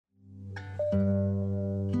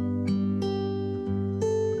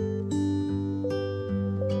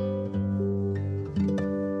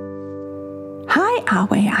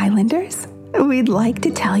Ahway Islanders. We'd like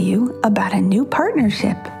to tell you about a new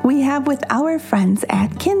partnership we have with our friends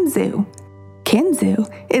at Kinzoo. Kinzoo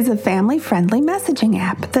is a family-friendly messaging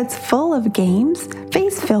app that's full of games,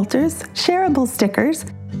 face filters, shareable stickers,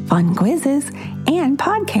 fun quizzes, and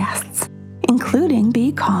podcasts, including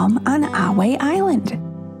Be Calm on Ahway Island.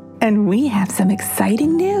 And we have some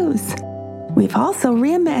exciting news. We've also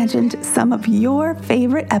reimagined some of your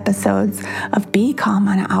favorite episodes of Be Calm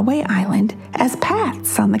on Ahway Island as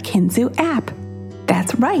pats on the Kinzoo app.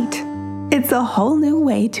 That's right. It's a whole new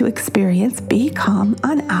way to experience Be Calm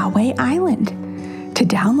on Ahway Island. To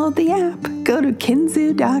download the app, go to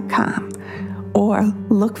kinzoo.com or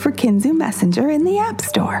look for Kinzoo Messenger in the App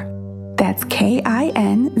Store. That's KINZOO.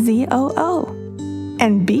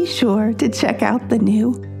 And be sure to check out the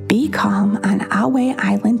new Be Calm on Ahway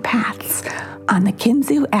Island paths on the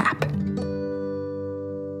Kinzoo app.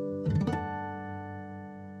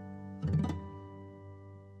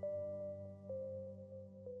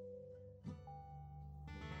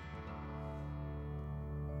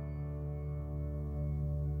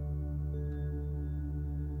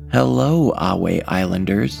 Hello, Ahway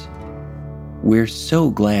Islanders. We're so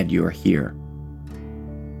glad you're here.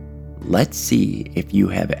 Let's see if you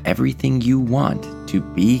have everything you want to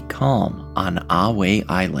be calm on Ahway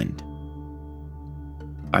Island.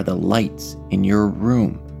 Are the lights in your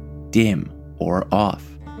room dim or off?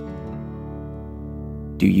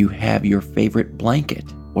 Do you have your favorite blanket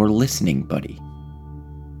or listening buddy?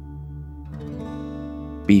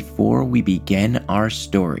 Before we begin our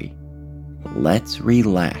story, let's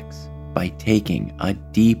relax by taking a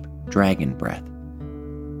deep dragon breath.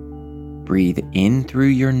 Breathe in through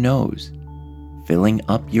your nose, filling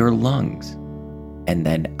up your lungs, and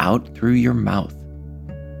then out through your mouth,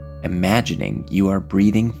 imagining you are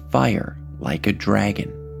breathing fire like a dragon.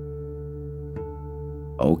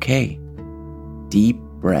 Okay, deep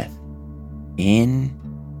breath in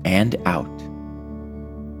and out.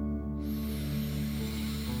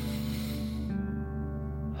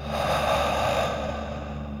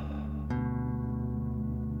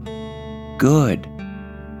 Good.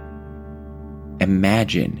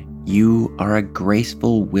 Imagine you are a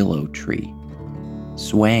graceful willow tree,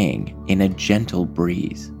 swaying in a gentle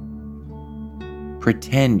breeze.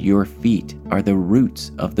 Pretend your feet are the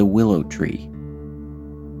roots of the willow tree.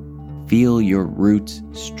 Feel your roots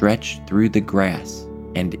stretch through the grass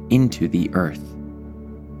and into the earth.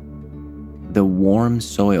 The warm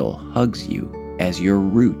soil hugs you as your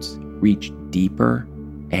roots reach deeper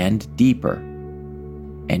and deeper,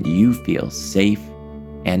 and you feel safe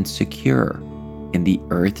and secure in the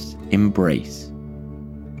earth's embrace.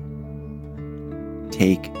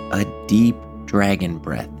 Take a deep dragon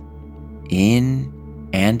breath in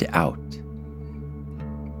and out.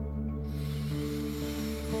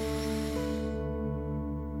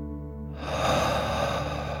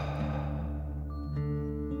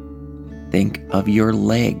 Think of your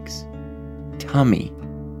legs, tummy,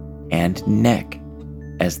 and neck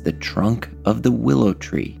as the trunk of the willow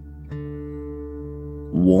tree.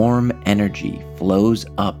 Warm energy flows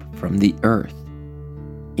up from the earth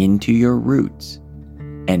into your roots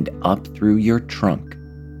and up through your trunk.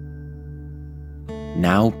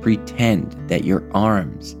 Now pretend that your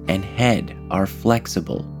arms and head are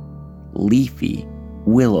flexible, leafy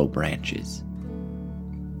willow branches.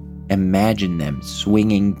 Imagine them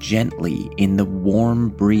swinging gently in the warm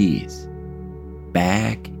breeze,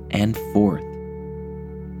 back and forth,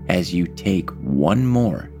 as you take one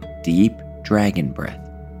more deep dragon breath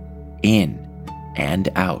in and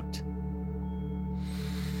out.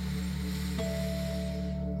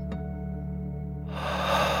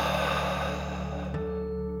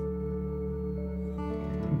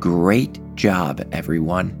 Great job,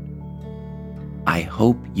 everyone. I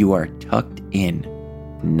hope you are tucked in,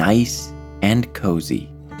 nice and cozy.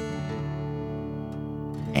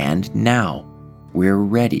 And now we're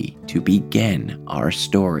ready to begin our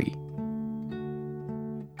story.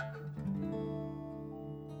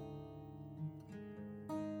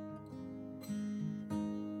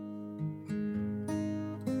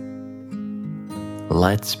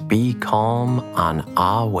 Let's be calm on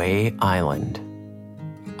Ahway Island.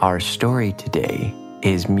 Our story today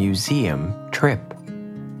is Museum Trip.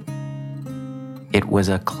 It was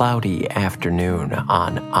a cloudy afternoon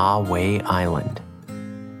on Ahway Island,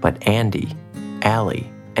 but Andy, Allie,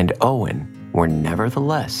 and Owen were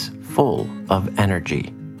nevertheless full of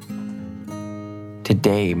energy.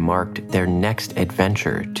 Today marked their next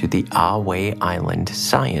adventure to the Ahway Island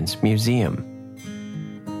Science Museum.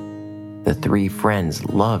 The three friends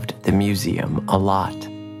loved the museum a lot.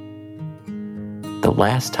 The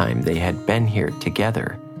last time they had been here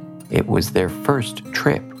together, It was their first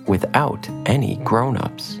trip without any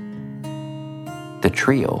grown-ups. The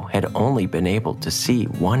trio had only been able to see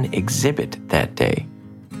one exhibit that day,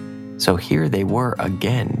 so here they were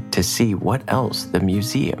again to see what else the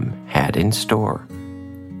museum had in store.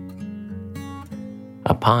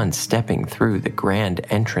 Upon stepping through the grand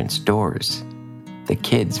entrance doors, the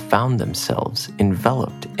kids found themselves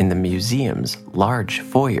enveloped in the museum's large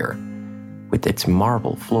foyer with its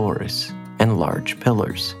marble floors and large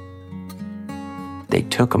pillars. They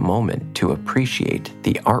took a moment to appreciate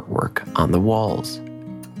the artwork on the walls.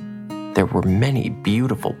 There were many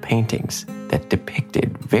beautiful paintings that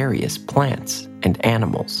depicted various plants and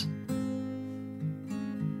animals.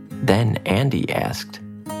 Then Andy asked,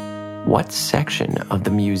 "What section of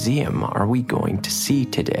the museum are we going to see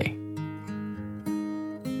today?"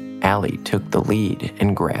 Allie took the lead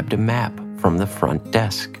and grabbed a map from the front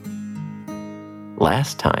desk.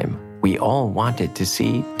 "Last time, we all wanted to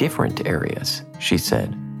see different areas," she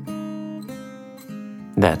said.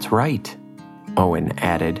 "That's right," Owen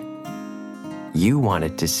added. "You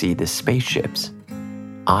wanted to see the spaceships.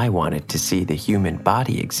 I wanted to see the human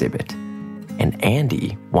body exhibit, and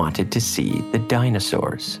Andy wanted to see the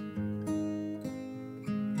dinosaurs."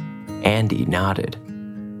 Andy nodded.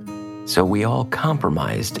 "So we all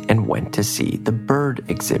compromised and went to see the bird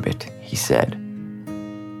exhibit," he said.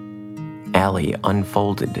 Allie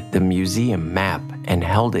unfolded the museum map and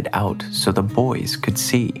held it out so the boys could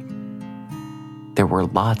see. There were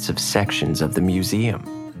lots of sections of the museum.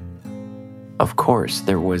 Of course,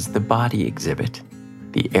 there was the body exhibit,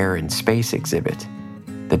 the air and space exhibit,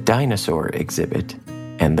 the dinosaur exhibit,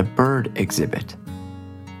 and the bird exhibit.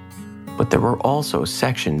 But there were also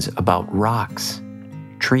sections about rocks,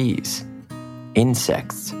 trees,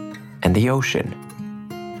 insects, and the ocean.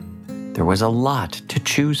 There was a lot to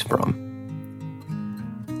choose from.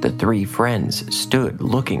 The three friends stood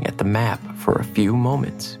looking at the map for a few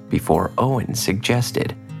moments before Owen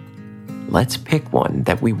suggested, "Let's pick one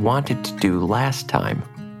that we wanted to do last time,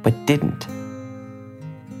 but didn't."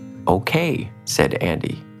 "Okay," said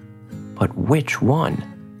Andy, "but which one?"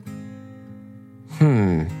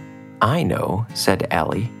 I know," said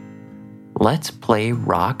Allie. "Let's play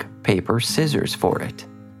rock, paper, scissors for it.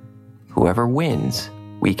 Whoever wins,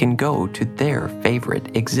 we can go to their favorite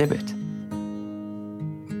exhibit."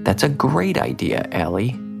 "That's a great idea,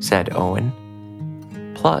 Allie," said Owen.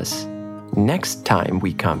 "Plus, next time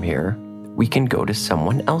we come here, we can go to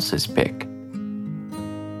someone else's pick."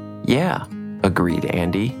 "Yeah," agreed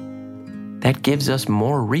Andy. "That gives us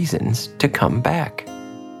more reasons to come back."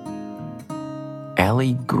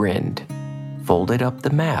 Allie grinned, folded up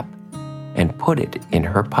the map, and put it in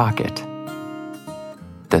her pocket.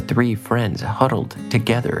 The three friends huddled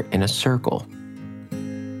together in a circle.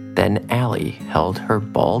 Then Allie held her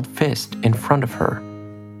balled fist in front of her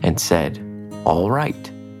and said, "All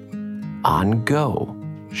right, on go,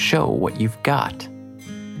 show what you've got.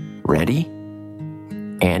 Ready?"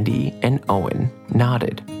 Andy and Owen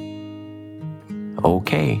nodded.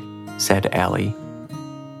 "Okay," said Allie.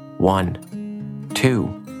 1,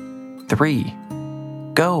 2, 3,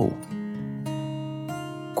 go!"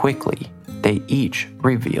 Quickly, they each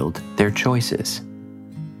revealed their choices.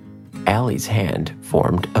 Allie's hand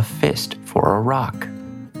formed a fist for a rock.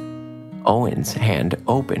 Owen's hand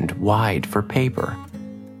opened wide for paper.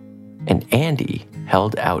 And Andy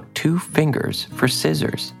held out 2 fingers for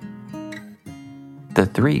scissors. The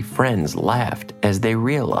three friends laughed as they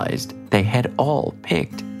realized they had all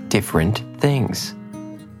picked different things.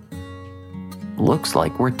 "Looks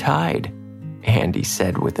like we're tied," Andy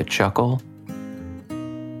said with a chuckle.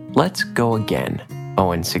 "Let's go again,"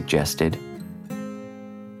 Owen suggested.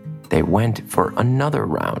 They went for another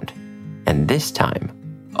round, and this time,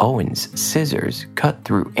 Owen's scissors cut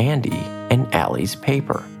through Andy and Allie's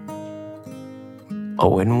paper.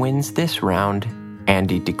 "Owen wins this round,"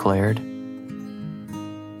 Andy declared.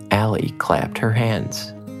 Allie clapped her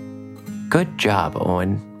hands. "Good job,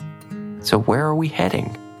 Owen. So where are we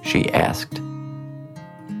heading?" she asked.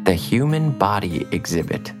 "The human body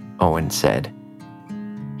exhibit," Owen said.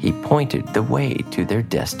 He pointed the way to their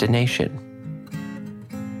destination.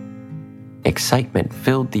 Excitement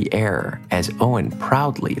filled the air as Owen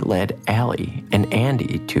proudly led Allie and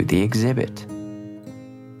Andy to the exhibit.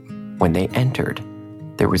 When they entered,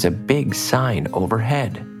 there was a big sign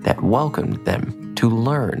overhead that welcomed them to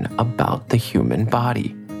learn about the human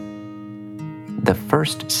body. The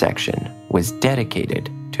first section was dedicated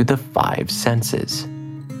to the 5 senses.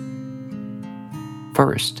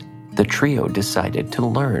 First, the trio decided to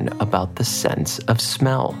learn about the sense of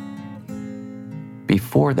smell.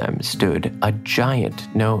 Before them stood a giant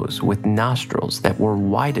nose with nostrils that were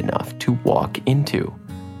wide enough to walk into.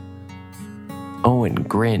 Owen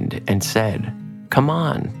grinned and said, "Come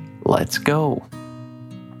on, let's go."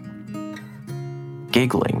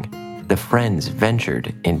 Giggling, the friends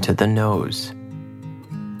ventured into the nose.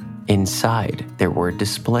 Inside, there were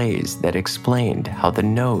displays that explained how the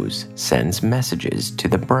nose sends messages to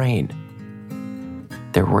the brain.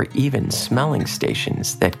 There were even smelling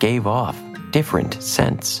stations that gave off different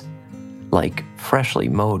scents, like freshly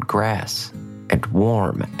mowed grass and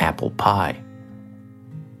warm apple pie.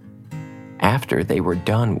 After they were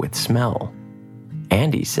done with smell,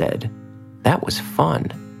 Andy said, "That was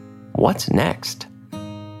fun. What's next?"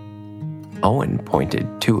 Owen pointed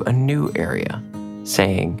to a new area,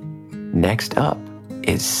 saying, "Next up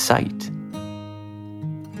is sight."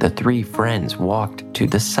 The three friends walked to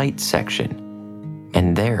the sight section,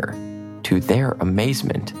 and there, to their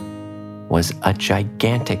amazement, was a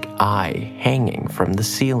gigantic eye hanging from the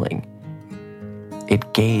ceiling.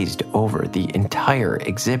 It gazed over the entire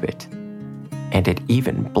exhibit, and it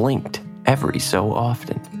even blinked every so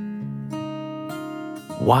often.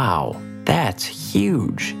 "Wow, that's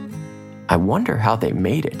huge. I wonder how they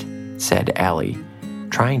made it," said Allie,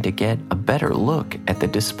 trying to get a better look at the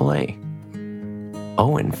display.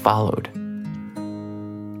 Owen followed.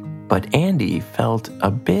 But Andy felt a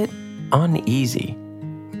bit uneasy.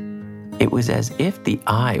 It was as if the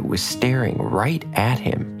eye was staring right at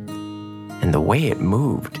him, and the way it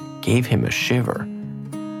moved gave him a shiver.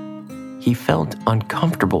 He felt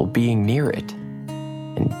uncomfortable being near it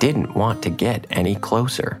and didn't want to get any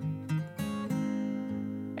closer.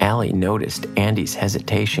 Allie noticed Andy's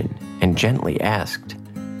hesitation and gently asked,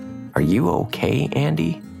 "Are you okay,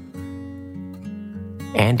 Andy?"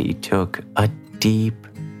 Andy took a deep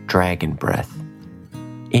dragon breath,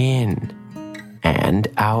 in and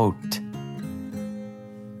out.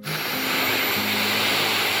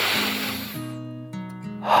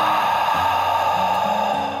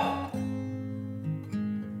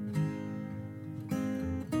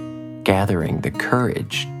 Gathering the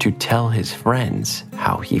courage to tell his friends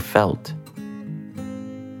how he felt.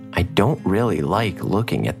 "I don't really like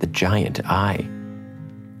looking at the giant eye.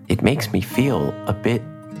 It makes me feel a bit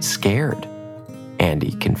scared,"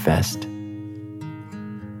 Andy confessed.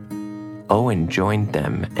 Owen joined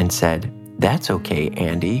them and said, "That's okay,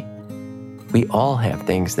 Andy. We all have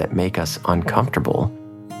things that make us uncomfortable.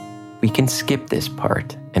 We can skip this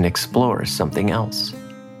part and explore something else."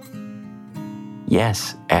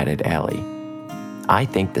 "Yes," added Allie. "I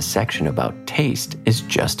think the section about taste is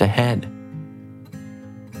just ahead."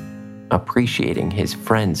 Appreciating his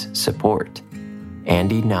friend's support,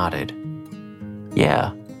 Andy nodded.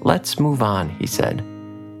 "Yeah, let's move on," he said.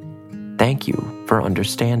 "Thank you for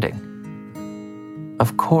understanding."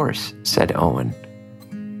 "Of course," said Owen.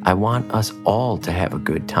 "I want us all to have a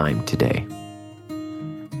good time today."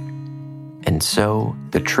 And so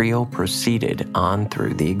the trio proceeded on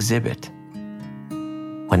through the exhibit.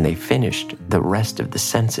 When they finished the rest of the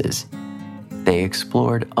senses, they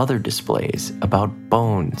explored other displays about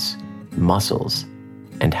bones, muscles,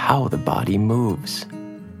 and how the body moves.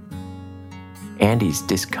 Andy's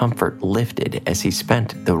discomfort lifted as he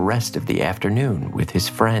spent the rest of the afternoon with his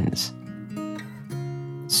friends.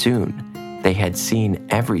 Soon, they had seen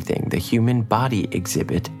everything the human body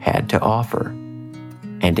exhibit had to offer,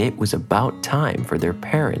 and it was about time for their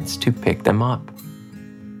parents to pick them up.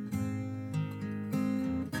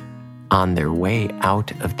 On their way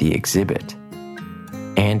out of the exhibit,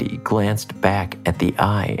 Andy glanced back at the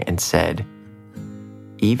eye and said,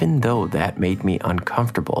 "Even though that made me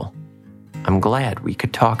uncomfortable, I'm glad we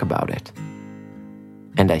could talk about it.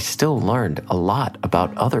 And I still learned a lot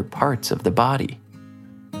about other parts of the body."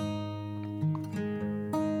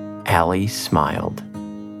 Allie smiled.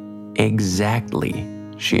 "Exactly,"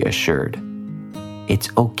 she assured. "It's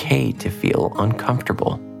okay to feel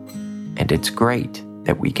uncomfortable, and it's great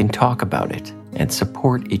that we can talk about it and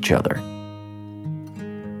support each other."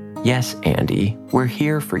 "Yes, Andy, we're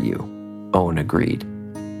here for you," Owen agreed.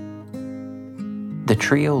 The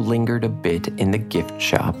trio lingered a bit in the gift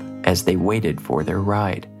shop as they waited for their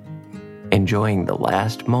ride, enjoying the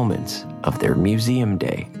last moments of their museum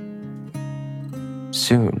day.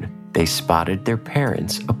 Soon, they spotted their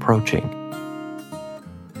parents approaching.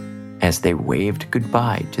 As they waved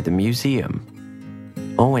goodbye to the museum,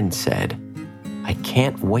 Owen said, "I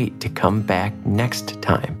can't wait to come back next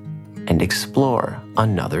time and explore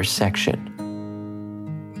another section."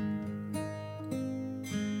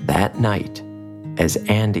 That night, as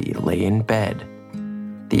Andy lay in bed,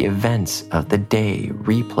 the events of the day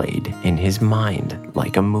replayed in his mind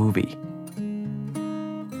like a movie.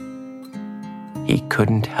 He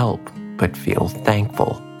couldn't help but feel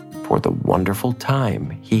thankful for the wonderful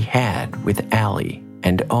time he had with Allie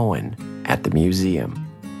and Owen at the museum.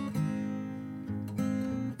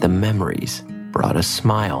 The memories brought a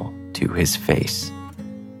smile to his face.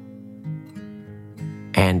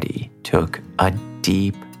 Andy took a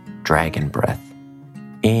deep dragon breath,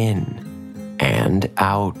 in and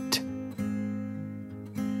out.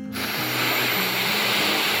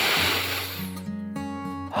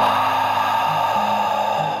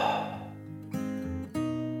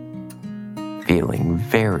 Feeling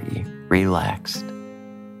very relaxed.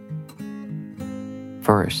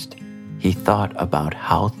 First, he thought about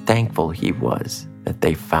how thankful he was that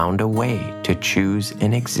they found a way to choose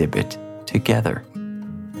an exhibit together.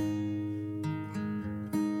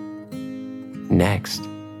 Next,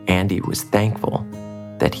 Andy was thankful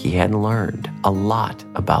that he had learned a lot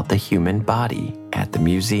about the human body at the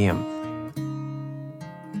museum.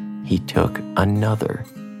 He took another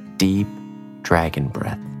deep dragon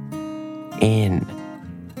breath, in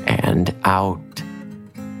and out.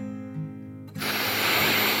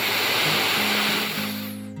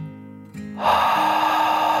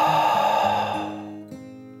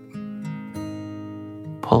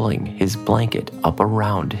 Pulling his blanket up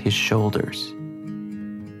around his shoulders.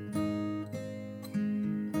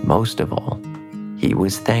 Most of all, he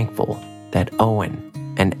was thankful that Owen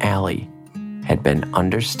and Allie had been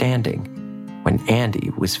understanding when Andy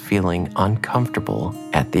was feeling uncomfortable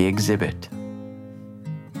at the exhibit.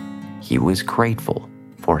 He was grateful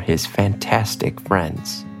for his fantastic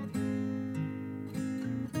friends.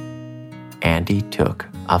 Andy took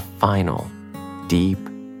a final deep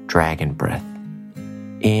dragon breath,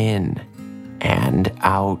 in and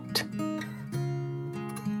out.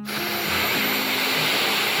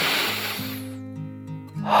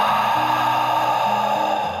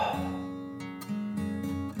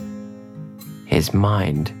 His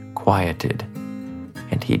mind quieted,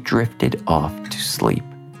 and he drifted off to sleep,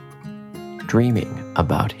 dreaming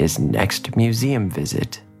about his next museum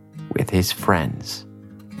visit with his friends.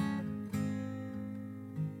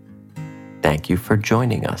 Thank you for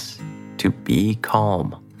joining us to be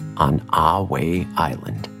calm on Ahway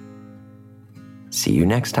Island. See you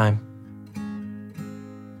next time.